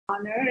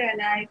Honor,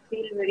 and I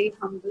feel very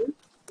humbled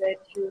that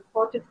you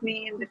thought of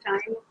me in the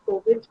time of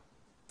COVID.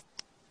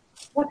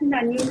 What an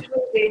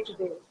unusual day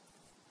today,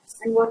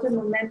 and what a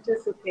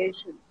momentous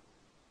occasion.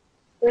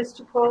 First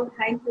of all,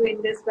 thank you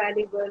Indus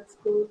Valley World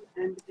School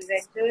and the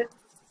director,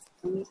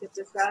 Amita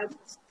Prasad,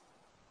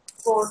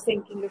 for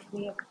thinking of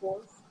me, of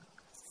course.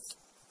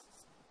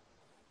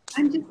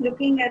 I'm just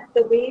looking at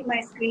the way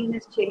my screen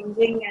is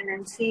changing, and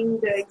I'm seeing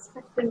the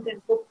expectant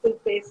and hopeful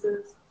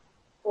faces,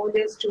 all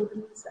your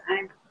students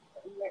and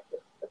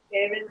the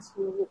parents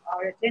who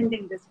are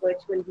attending this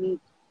virtual meet.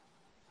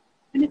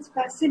 And it's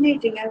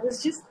fascinating. I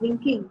was just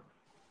thinking,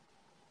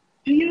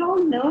 do you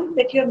all know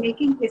that you're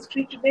making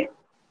history today?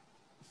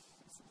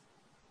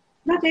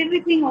 Not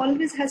everything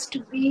always has to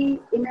be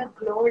in a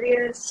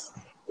glorious,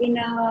 in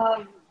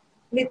a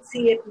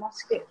glitzy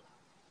atmosphere.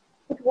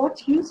 But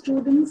what you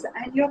students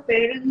and your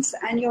parents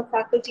and your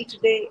faculty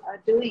today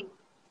are doing,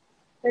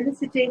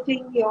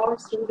 felicitating your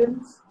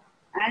students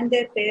and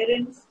their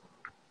parents,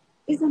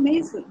 is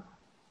amazing.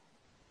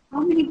 How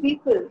many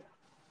people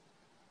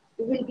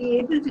will be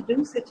able to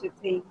do such a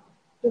thing,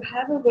 to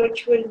have a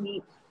virtual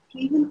meet, to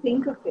even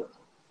think of it,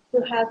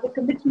 to have the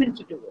commitment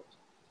to do it?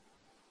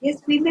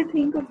 Yes, we may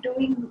think of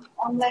doing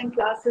online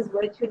classes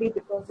virtually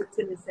because it's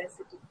a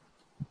necessity.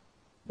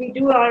 We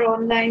do our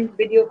online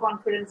video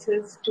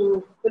conferences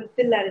to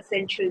fulfill our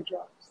essential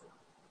jobs.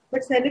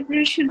 But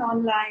celebration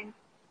online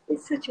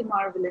is such a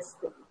marvelous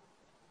thing.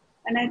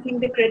 And I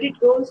think the credit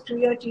goes to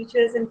your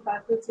teachers and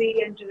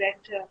faculty and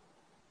director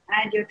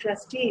and your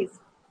trustees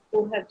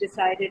who have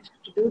decided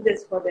to do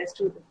this for their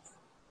students.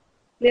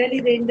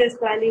 Clearly, the Indus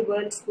Valley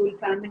World School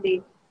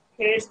family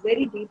cares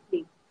very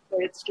deeply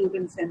for its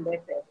students and their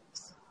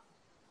parents.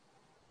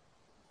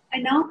 I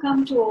now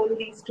come to all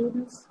these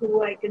students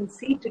who I can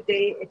see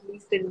today, at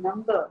least in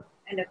number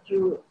and a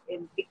few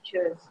in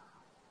pictures.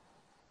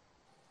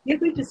 You're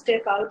going to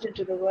step out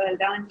into the world,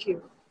 aren't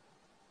you?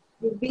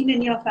 You've been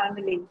in your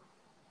family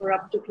for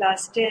up to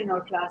class 10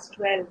 or class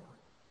 12,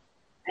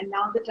 and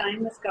now the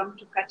time has come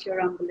to cut your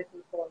umbilical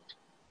cord.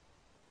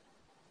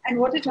 And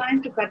what a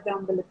time to cut the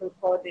umbilical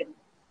cord in.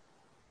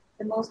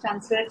 The most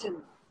uncertain,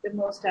 the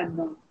most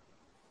unknown.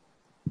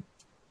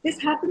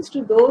 This happens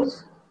to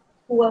those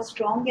who are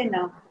strong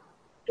enough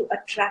to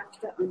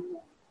attract the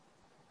unknown.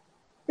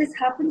 This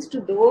happens to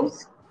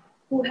those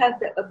who have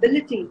the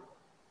ability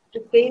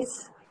to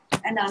face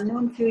an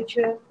unknown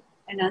future,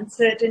 an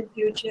uncertain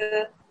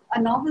future,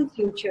 a novel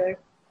future,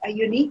 a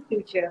unique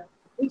future,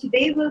 which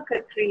they will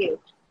create.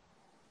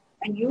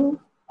 And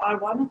you are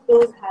one of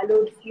those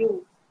hallowed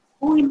few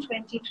who in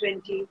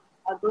 2020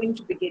 are going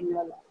to begin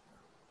your life.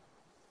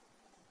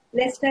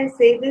 Lest I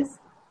say this,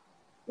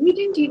 we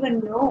didn't even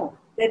know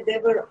that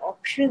there were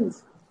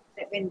options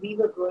when we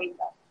were growing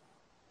up.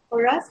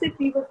 For us, if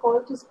we were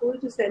called to school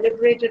to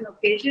celebrate an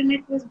occasion,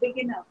 it was big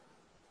enough.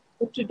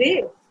 But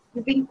today,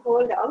 you're being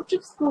called out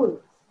of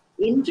school,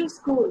 into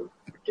school,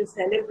 to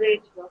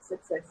celebrate your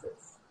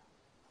successes.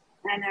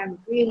 And I'm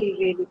really,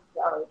 really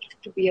proud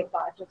to be a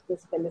part of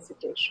this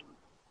felicitation.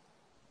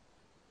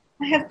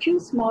 I have few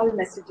small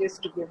messages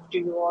to give to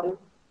you all.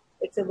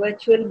 It's a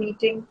virtual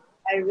meeting.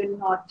 I will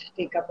not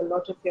take up a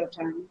lot of your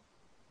time.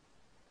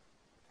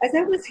 As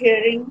I was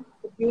hearing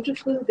the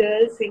beautiful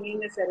girl singing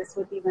the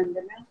Saraswati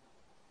Vandana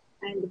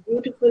and the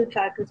beautiful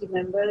faculty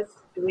members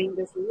doing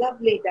this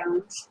lovely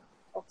dance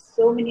of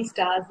so many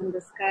stars in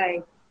the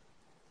sky,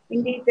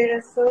 indeed there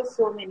are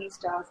so many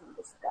stars in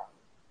the sky.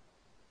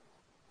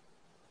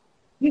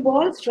 We've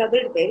all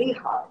struggled very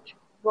hard,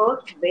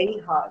 worked very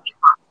hard,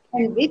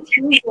 and with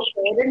you, your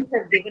parents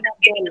have given up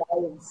their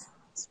lives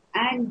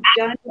and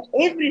done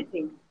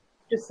everything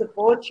to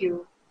support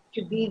you,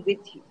 to be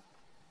with you,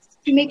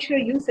 to make sure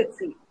you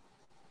succeed.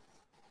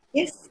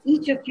 Yes,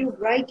 each of you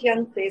bright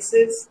young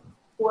faces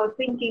who are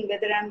thinking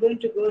whether I'm going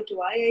to go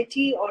to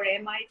IIT or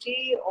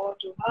MIT or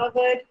to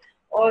Harvard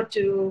or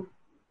to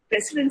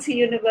Presidency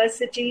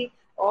University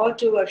or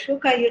to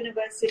Ashoka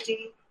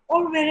University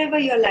or wherever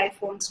your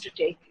life wants to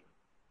take you,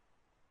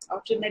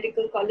 or to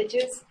medical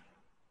colleges.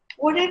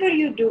 Whatever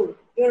you do,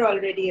 you're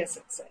already a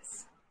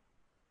success.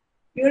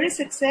 You're a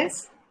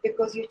success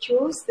because you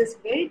chose this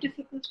very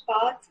difficult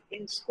path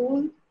in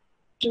school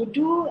to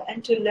do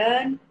and to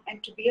learn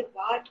and to be a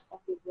part of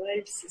the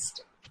world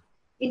system.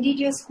 Indeed,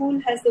 your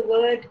school has the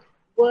word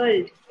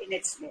world in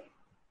its name.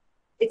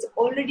 It's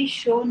already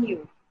shown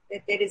you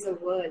that there is a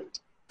world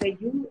where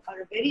you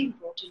are a very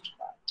important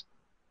part.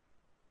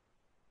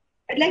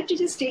 I'd like to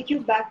just take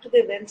you back to the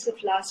events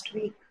of last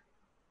week,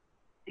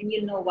 and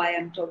you'll know why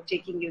I'm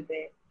taking you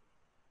there.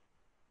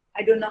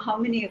 I don't know how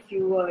many of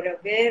you are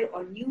aware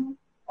or knew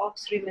of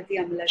Srimati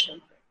Amala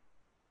Shankar,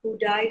 who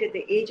died at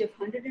the age of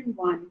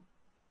 101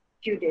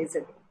 a few days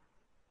ago.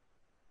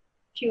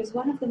 She was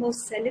one of the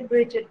most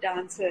celebrated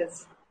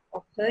dancers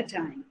of her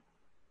time,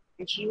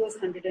 and she was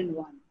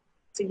 101.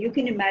 So you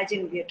can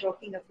imagine we are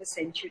talking of a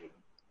century.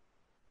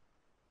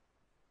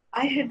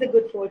 I had the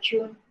good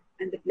fortune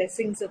and the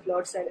blessings of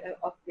Goddess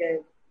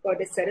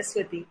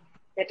Saraswati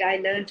that I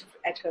learned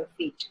at her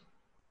feet.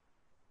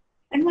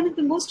 And one of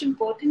the most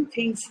important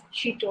things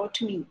she taught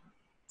me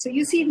So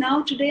you see,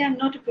 now today I'm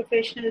not a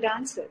professional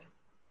dancer.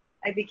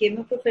 I became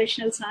a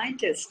professional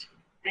scientist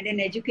and an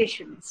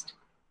educationist.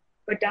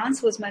 But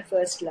dance was my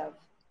first love,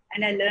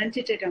 and I learned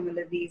it at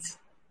Amaladi's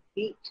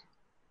feet.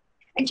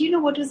 And you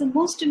know what was the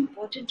most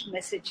important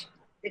message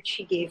that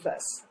she gave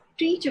us,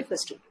 to each of her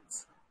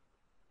students?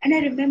 And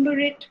I remember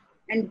it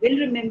and will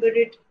remember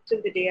it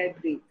till the day I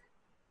breathe.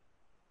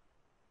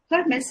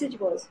 Her message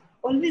was,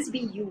 always be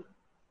you.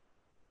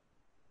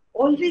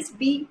 Always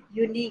be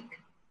unique,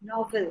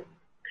 novel,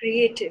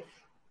 creative.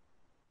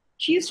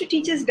 She used to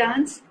teach us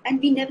dance, and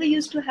we never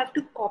used to have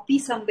to copy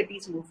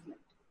somebody's movement.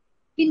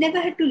 We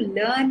never had to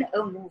learn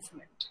a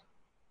movement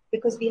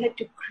because we had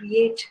to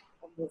create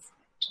a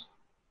movement.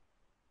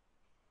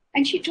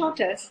 And she taught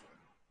us,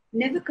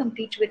 never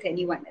compete with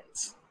anyone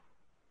else.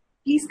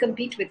 Please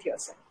compete with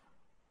yourself.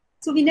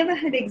 So we never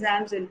had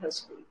exams in her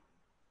school.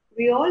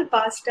 We all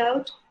passed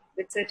out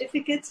with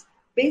certificates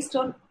based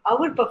on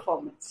our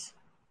performance,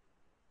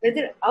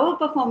 whether our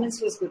performance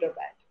was good or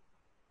bad.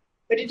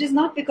 But it is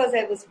not because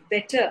I was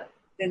better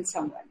than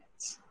someone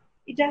else.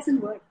 It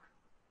doesn't work.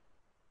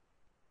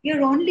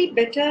 You're only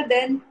better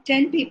than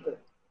 10 people.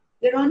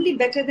 You're only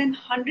better than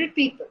 100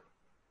 people.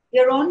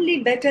 You're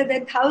only better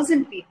than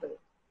 1,000 people.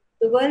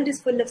 The world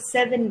is full of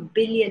 7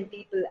 billion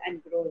people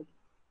and growing.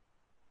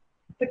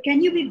 But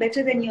can you be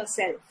better than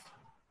yourself?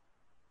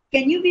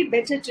 Can you be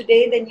better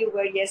today than you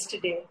were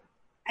yesterday?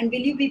 And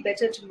will you be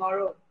better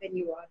tomorrow than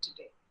you are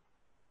today?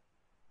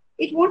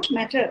 It won't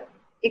matter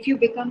if you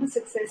become a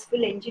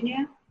successful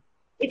engineer.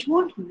 It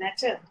won't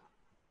matter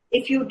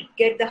if you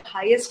get the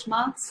highest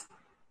marks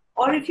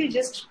or if you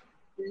just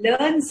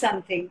learn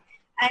something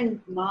and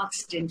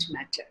marks didn't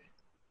matter.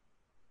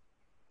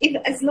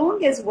 As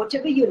long as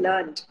whatever you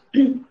learned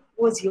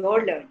was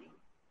your learning,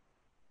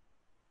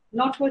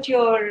 not what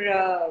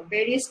your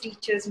various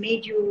teachers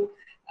made you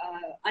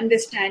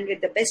understand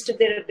with the best of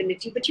their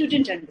ability, but you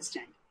didn't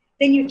understand,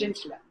 then you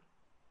didn't learn.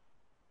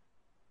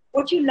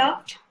 What you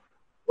loved,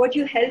 what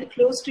you held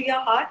close to your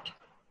heart,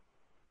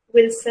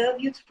 will serve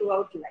you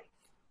throughout life.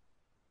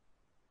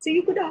 So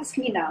you could ask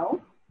me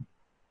now,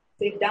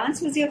 so if dance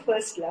was your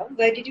first love,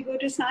 why did you go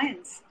to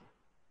science?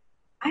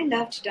 I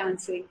loved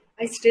dancing.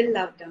 I still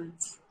love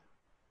dance.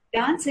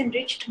 Dance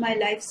enriched my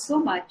life so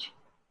much,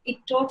 it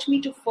taught me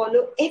to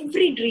follow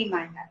every dream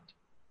I had.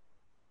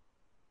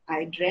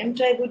 I dreamt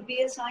I would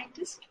be a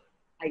scientist.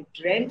 I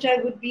dreamt I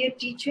would be a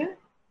teacher.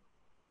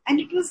 And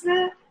it was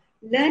the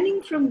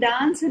learning from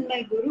dance and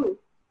my guru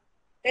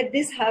that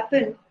this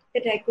happened,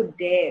 that I could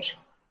dare.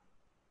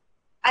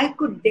 I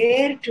could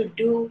dare to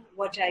do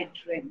what I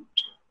dreamt.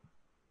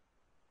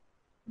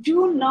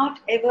 Do not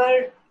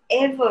ever,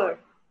 ever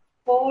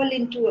fall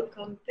into a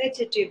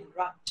competitive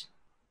rut.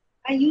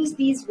 I use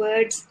these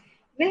words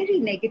very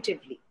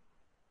negatively.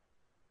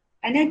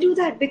 And I do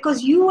that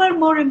because you are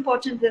more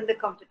important than the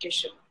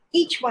competition.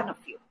 Each one of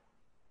you.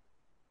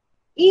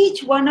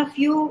 Each one of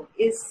you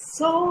is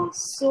so,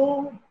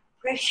 so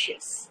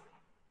precious,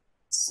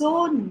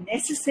 so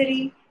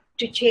necessary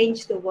to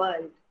change the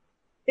world,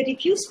 that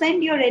if you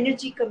spend your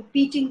energy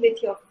competing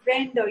with your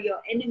friend or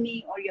your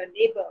enemy or your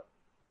neighbor,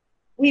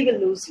 we will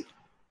lose you.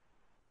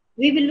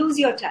 We will lose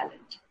your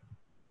talent.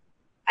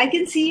 I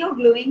can see your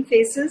glowing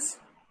faces,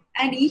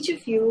 and each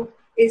of you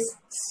is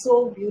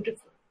so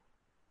beautiful.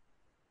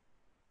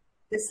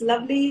 This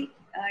lovely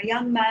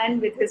young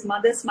man with his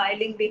mother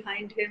smiling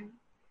behind him,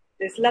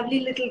 this lovely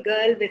little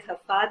girl with her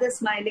father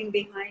smiling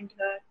behind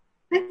her,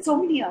 and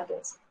so many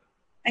others.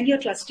 And your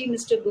trustee,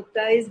 Mr.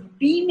 Gupta, is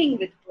beaming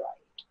with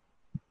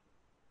pride.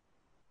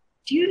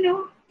 Do you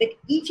know that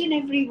each and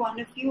every one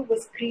of you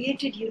was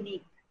created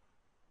unique?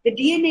 The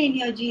DNA in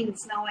your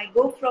genes. Now I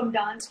go from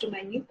dance to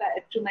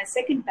my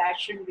second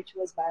passion, which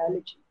was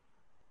biology.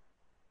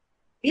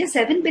 We are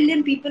 7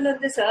 billion people on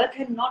this earth,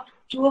 and not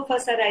two of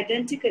us are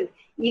identical.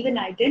 Even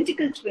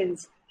identical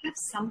twins have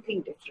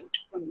something different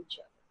from each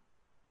other.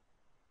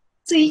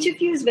 So each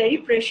of you is very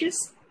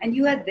precious, and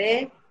you are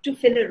there to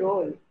fill a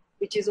role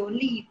which is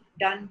only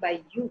done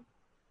by you,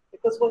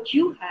 because what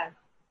you have,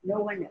 no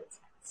one else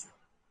has.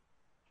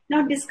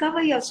 Now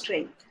discover your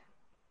strength,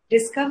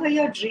 discover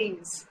your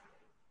dreams,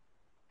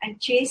 and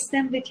chase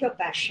them with your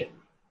passion.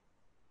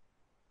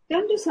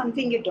 Don't do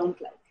something you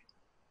don't like.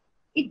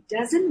 It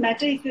doesn't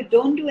matter if you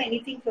don't do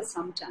anything for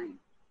some time.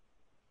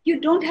 You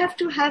don't have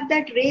to have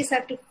that race. I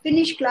have to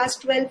finish class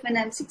 12 when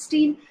I'm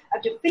 16. I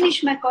have to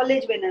finish my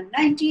college when I'm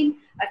 19.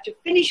 I have to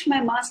finish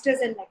my master's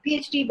and my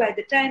PhD by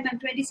the time I'm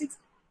 26.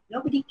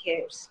 Nobody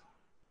cares.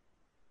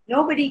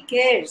 Nobody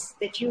cares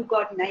that you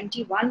got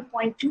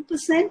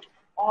 91.2%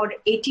 or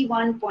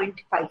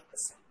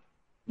 81.5%.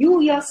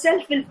 You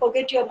yourself will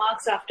forget your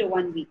marks after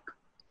 1 week.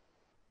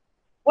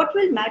 What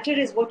will matter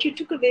is what you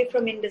took away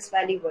from Indus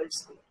Valley World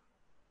School.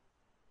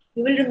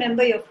 You will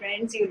remember your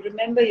friends, you'll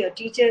remember your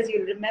teachers,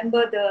 you'll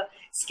remember the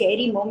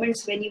scary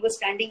moments when you were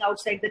standing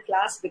outside the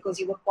class because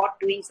you were caught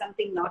doing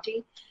something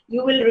naughty.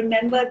 You will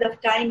remember the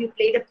time you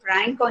played a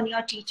prank on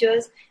your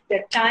teachers,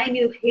 the time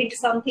you hid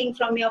something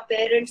from your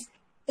parents.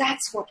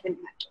 That's what will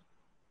matter.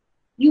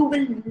 You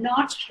will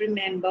not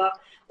remember,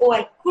 oh,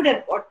 I could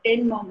have got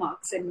 10 more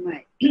marks in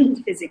my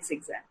physics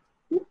exam.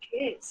 Who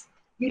cares?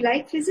 You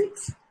like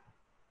physics?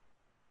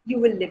 You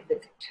will live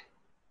with it.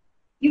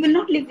 You will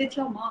not live with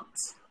your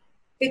marks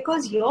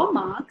because your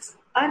marks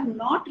are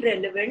not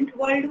relevant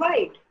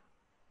worldwide.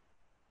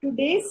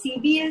 Today,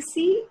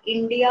 CBSE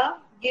India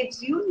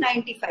gives you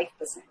 95%,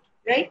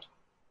 right?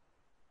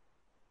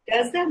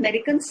 Does the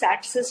American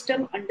SAT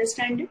system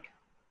understand it?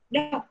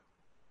 No.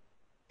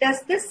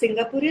 Does the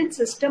Singaporean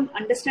system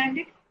understand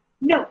it?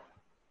 No.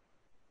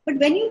 But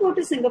when you go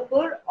to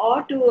Singapore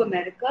or to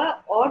America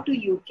or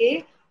to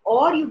UK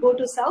or you go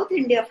to South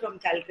India from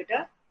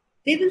Calcutta,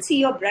 they will see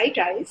your bright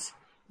eyes,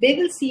 they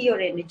will see your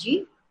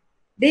energy,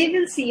 they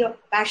will see your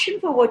passion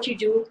for what you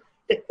do,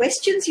 the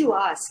questions you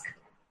ask,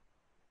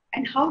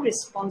 and how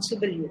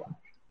responsible you are.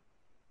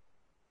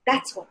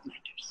 That's what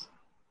matters.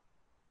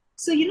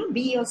 So,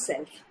 be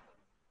yourself.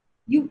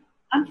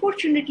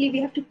 Unfortunately, we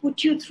have to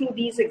put you through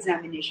these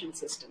examination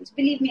systems.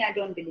 Believe me, I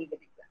don't believe in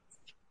exams.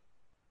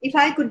 If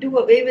I could do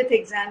away with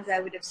exams, I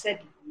would have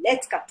said,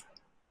 let's cut.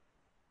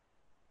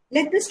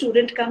 Let the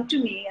student come to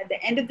me at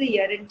the end of the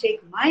year and take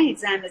my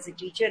exam as a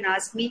teacher and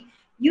ask me,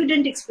 you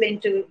didn't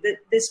explain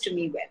this to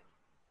me well.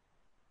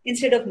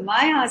 Instead of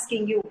my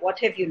asking you, what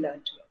have you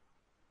learned well?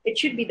 It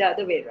should be the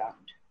other way around.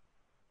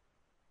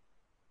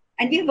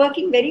 And we're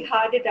working very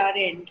hard at our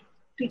end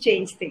to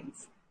change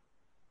things.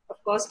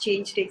 Of course,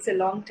 change takes a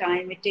long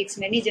time. It takes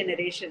many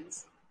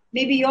generations.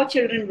 Maybe your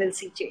children will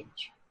see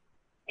change.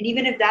 And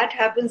even if that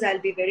happens,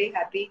 I'll be very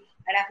happy.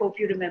 And I hope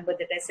you remember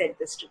that I said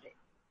this today.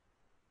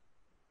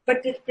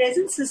 But the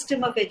present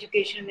system of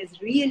education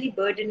is really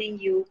burdening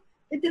you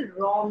with the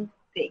wrong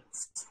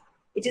things.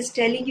 It is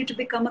telling you to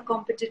become a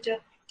competitor.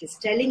 It is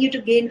telling you to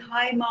gain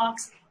high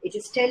marks. It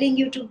is telling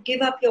you to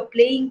give up your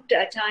playing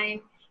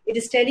time. It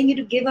is telling you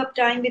to give up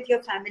time with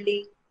your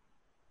family.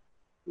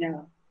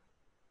 No.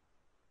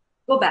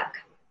 Go back.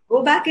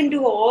 Go back and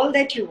do all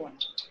that you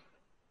wanted.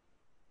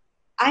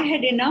 I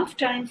had enough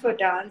time for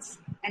dance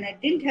and I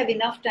didn't have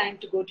enough time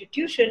to go to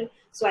tuition,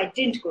 so I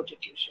didn't go to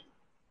tuition.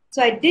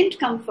 So I didn't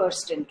come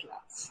first in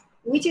class,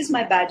 which is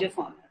my badge of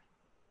honor.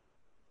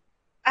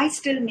 I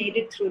still made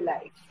it through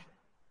life.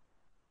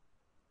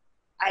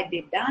 I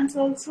did dance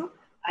also.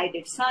 I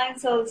did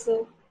science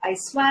also. I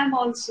swam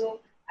also.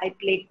 I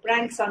played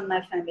pranks on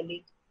my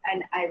family.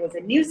 And I was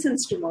a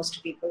nuisance to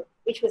most people,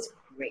 which was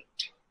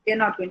great. They're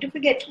not going to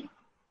forget me.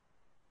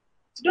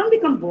 So don't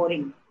become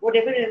boring,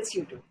 whatever else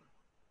you do.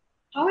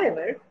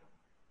 However,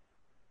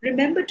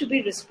 remember to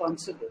be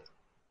responsible.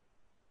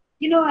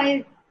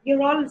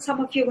 Some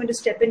of you are going to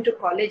step into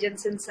college, and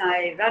since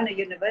I run a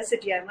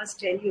university, I must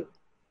tell you,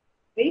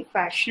 very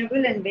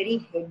fashionable and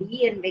very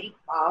heady and very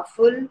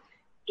powerful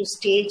to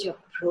stage a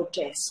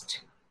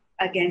protest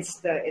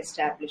against the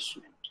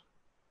establishment.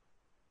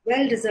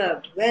 Well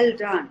deserved, well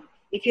done.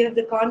 If you have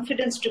the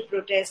confidence to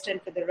protest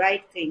and for the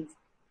right things,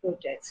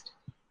 protest.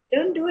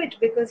 Don't do it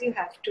because you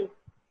have to.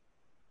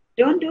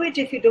 Don't do it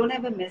if you don't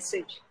have a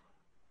message.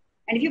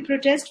 And if you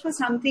protest for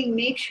something,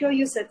 make sure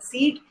you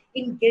succeed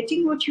in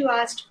getting what you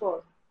asked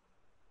for.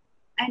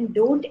 And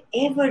don't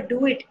ever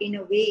do it in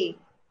a way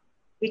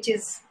which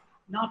is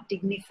not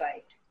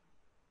dignified.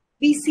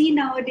 We see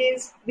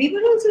nowadays, we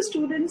were also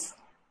students.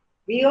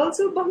 We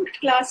also bunked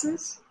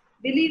classes.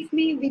 Believe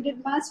me, we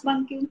did mass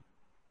bunking.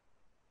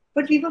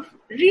 But we were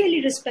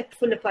really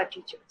respectful of our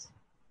teachers.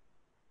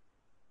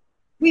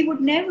 We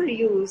would never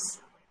use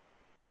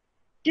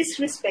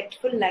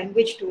disrespectful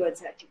language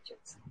towards our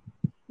teachers.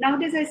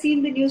 Nowadays, I see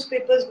in the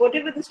newspapers,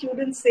 whatever the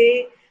students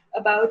say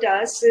about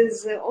us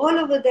is all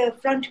over the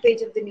front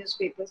page of the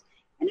newspapers.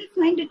 And I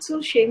find it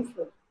so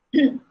shameful.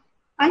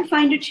 I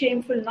find it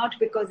shameful not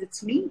because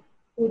it's me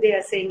who they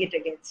are saying it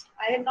against.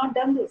 I have not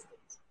done those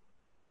things.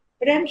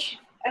 But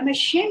I'm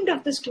ashamed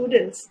of the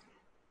students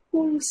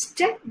who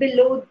step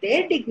below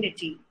their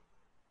dignity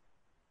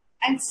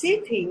and say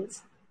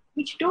things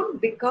which don't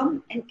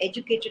become an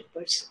educated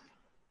person.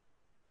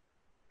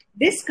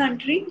 This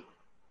country,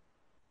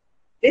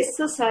 this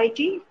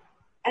society,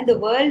 and the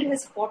world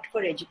has fought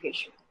for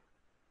education.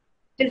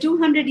 Till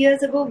 200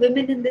 years ago,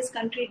 women in this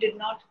country did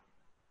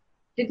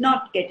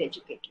not get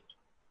educated.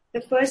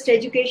 The first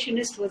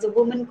educationist was a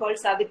woman called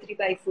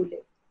Savitribai Phule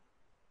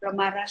from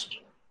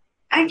Maharashtra.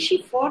 And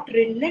she fought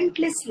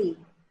relentlessly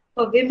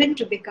for women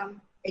to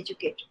become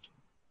educated.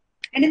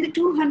 And in the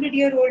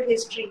 200-year-old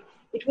history,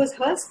 it was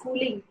her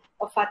schooling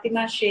of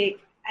Fatima Sheikh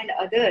and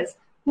others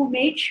who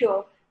made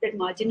sure that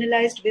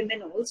marginalized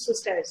women also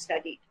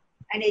studied.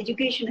 And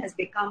education has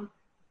become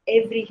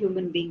every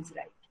human being's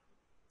right.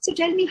 So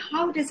tell me,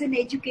 how does an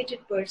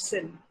educated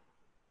person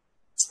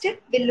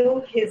step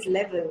below his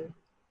level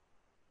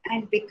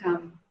and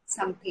become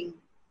something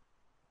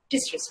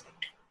disrespectful?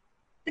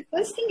 The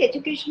first thing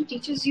education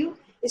teaches you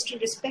is to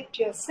respect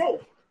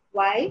yourself.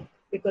 Why?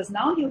 Because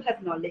now you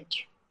have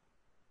knowledge.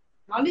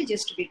 Knowledge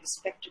is to be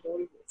respected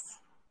always.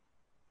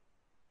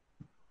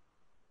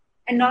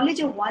 And knowledge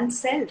of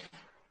oneself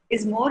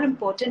is more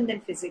important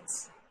than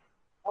physics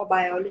or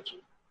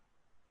biology.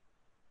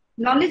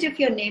 Knowledge of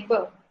your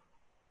neighbor.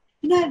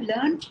 I've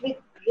learned with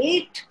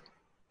great,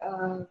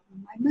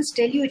 I must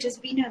tell you, it has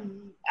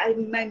been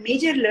my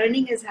major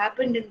learning has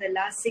happened in the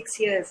last 6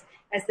 years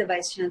as the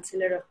Vice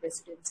Chancellor of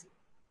Presidency.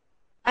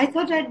 I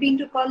thought I'd been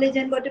to college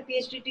and got a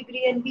PhD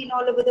degree and been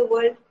all over the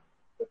world.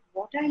 But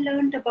what I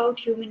learned about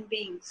human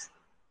beings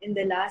in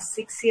the last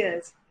 6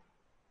 years,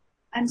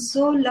 I'm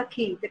so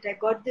lucky that I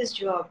got this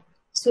job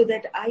so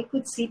that I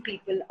could see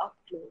people up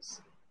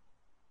close.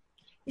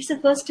 It's the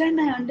first time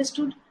I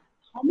understood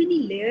how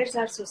many layers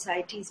our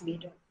society is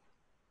made of,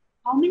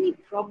 how many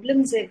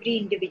problems every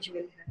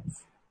individual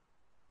has.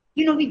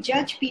 You know, we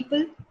judge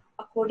people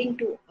according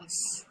to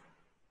us.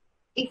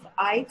 If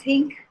I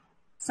think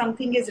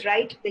something is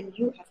right, then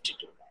you have to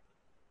do that.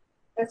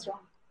 That's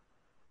wrong.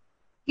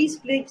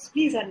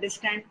 Please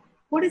understand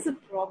what is the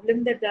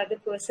problem that the other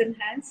person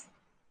has.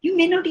 You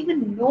may not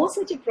even know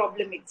such a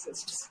problem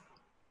exists.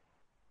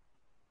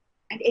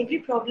 And every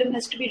problem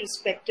has to be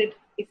respected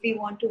if we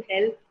want to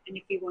help and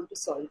if we want to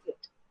solve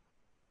it.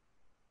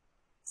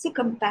 So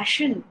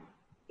compassion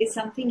is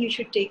something you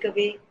should take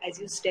away as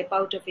you step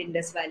out of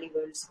Indus Valley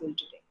World School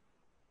today.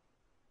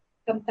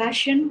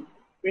 Compassion,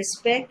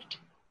 respect,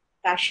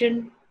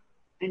 passion,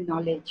 and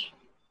knowledge.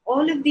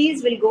 All of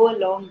these will go a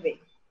long way.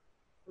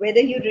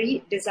 Whether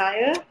you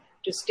desire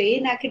to stay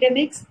in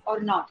academics or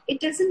not, it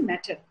doesn't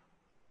matter.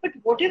 But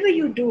whatever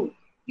you do,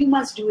 you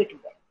must do it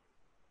well.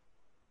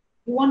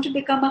 You want to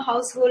become a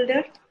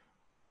householder?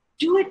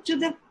 Do it to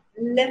the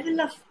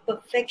level of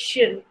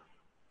perfection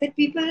that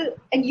people,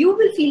 and you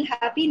will feel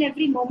happy in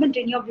every moment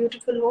in your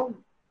beautiful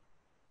home.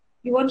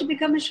 You want to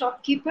become a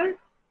shopkeeper?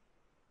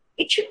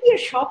 It should be a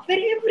shop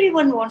where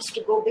everyone wants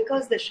to go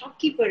because the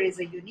shopkeeper is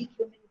a unique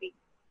human being.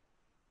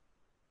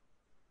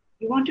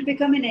 You want to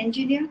become an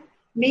engineer?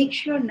 Make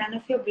sure none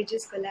of your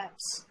bridges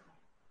collapse.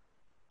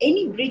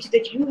 Any bridge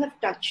that you have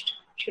touched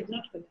should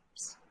not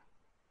collapse.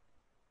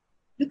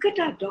 Look at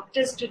our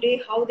doctors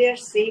today, how they are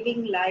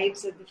saving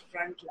lives at the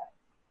front line.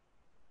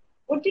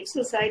 What did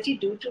society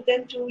do to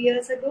them 2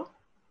 years ago?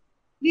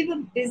 We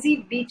were busy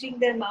beating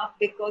them up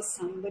because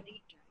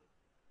somebody died.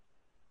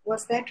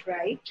 Was that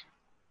right?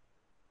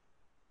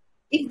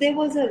 If there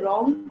was a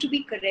wrong to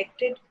be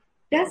corrected,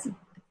 does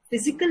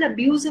physical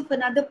abuse of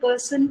another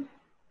person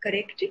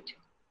correct it?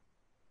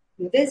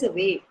 No, there's a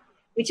way,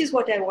 which is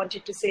what I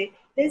wanted to say.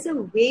 There's a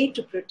way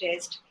to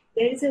protest.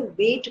 There is a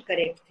way to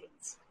correct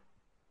things.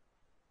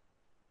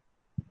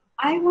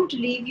 I want to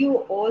leave you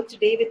all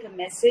today with a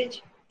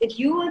message that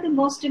you are the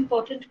most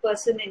important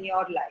person in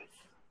your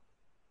life.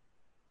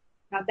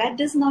 Now, that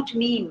does not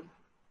mean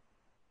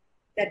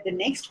that the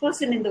next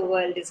person in the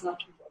world is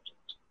not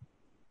important.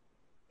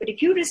 But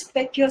if you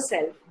respect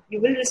yourself, you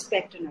will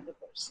respect another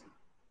person.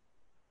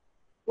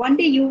 One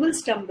day you will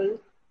stumble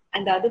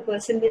and the other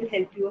person will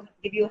help you,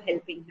 give you a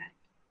helping hand.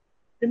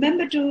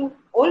 Remember to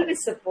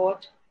always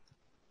support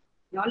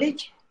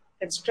knowledge,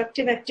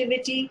 constructive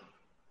activity,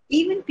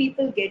 even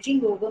people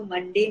getting over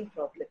mundane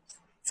problems.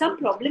 Some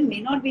problem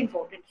may not be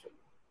important for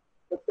you,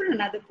 but for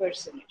another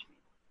person it may.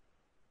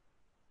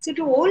 So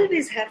to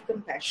always have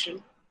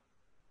compassion,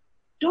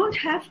 don't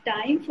have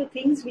time for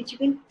things which you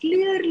can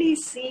clearly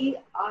see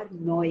are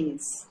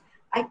noise.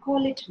 I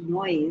call it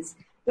noise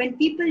when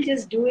people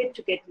just do it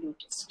to get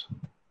noticed,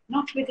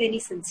 not with any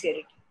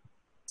sincerity.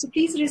 So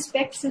please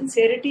respect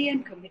sincerity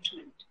and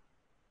commitment.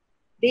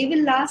 They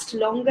will last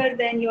longer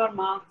than your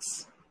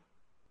marks.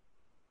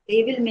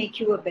 They will make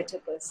you a better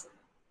person.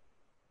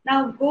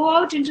 Now go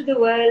out into the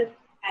world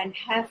and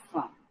have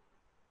fun.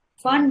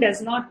 Fun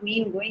does not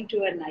mean going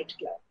to a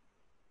nightclub.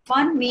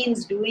 Fun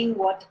means doing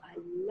what I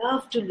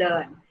love to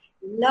learn,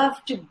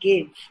 love to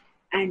give,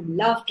 and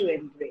love to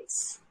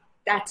embrace.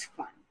 That's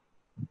fun.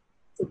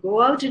 So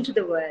go out into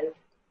the world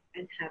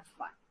and have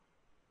fun.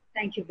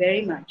 Thank you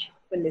very much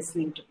for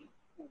listening to me.